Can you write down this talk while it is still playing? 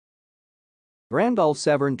Randolph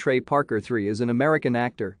Severn. Trey Parker III is an American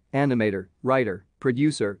actor, animator, writer,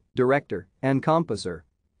 producer, director, and composer.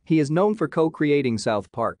 He is known for co-creating South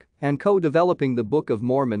Park and co-developing the Book of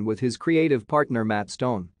Mormon with his creative partner Matt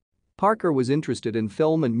Stone. Parker was interested in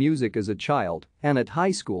film and music as a child and at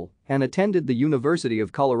high school and attended the University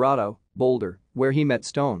of Colorado, Boulder, where he met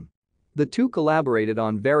Stone. The two collaborated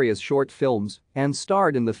on various short films and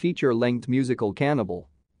starred in the feature-length musical Cannibal.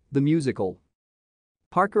 The musical.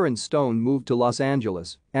 Parker and Stone moved to Los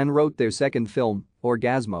Angeles and wrote their second film,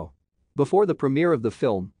 Orgasmo. Before the premiere of the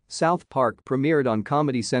film, South Park premiered on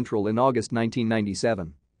Comedy Central in August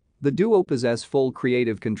 1997. The duo possess full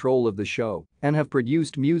creative control of the show and have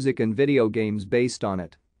produced music and video games based on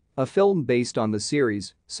it. A film based on the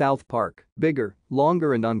series, South Park, Bigger,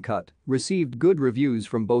 Longer and Uncut, received good reviews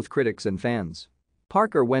from both critics and fans.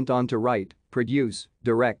 Parker went on to write, produce,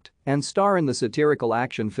 direct, and star in the satirical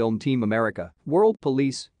action film Team America, World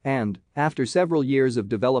Police, and, after several years of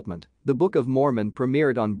development, the Book of Mormon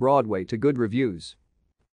premiered on Broadway to good reviews.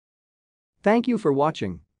 Thank you for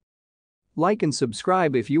watching. Like and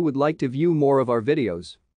subscribe if you would like to view more of our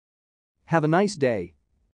videos. Have a nice day.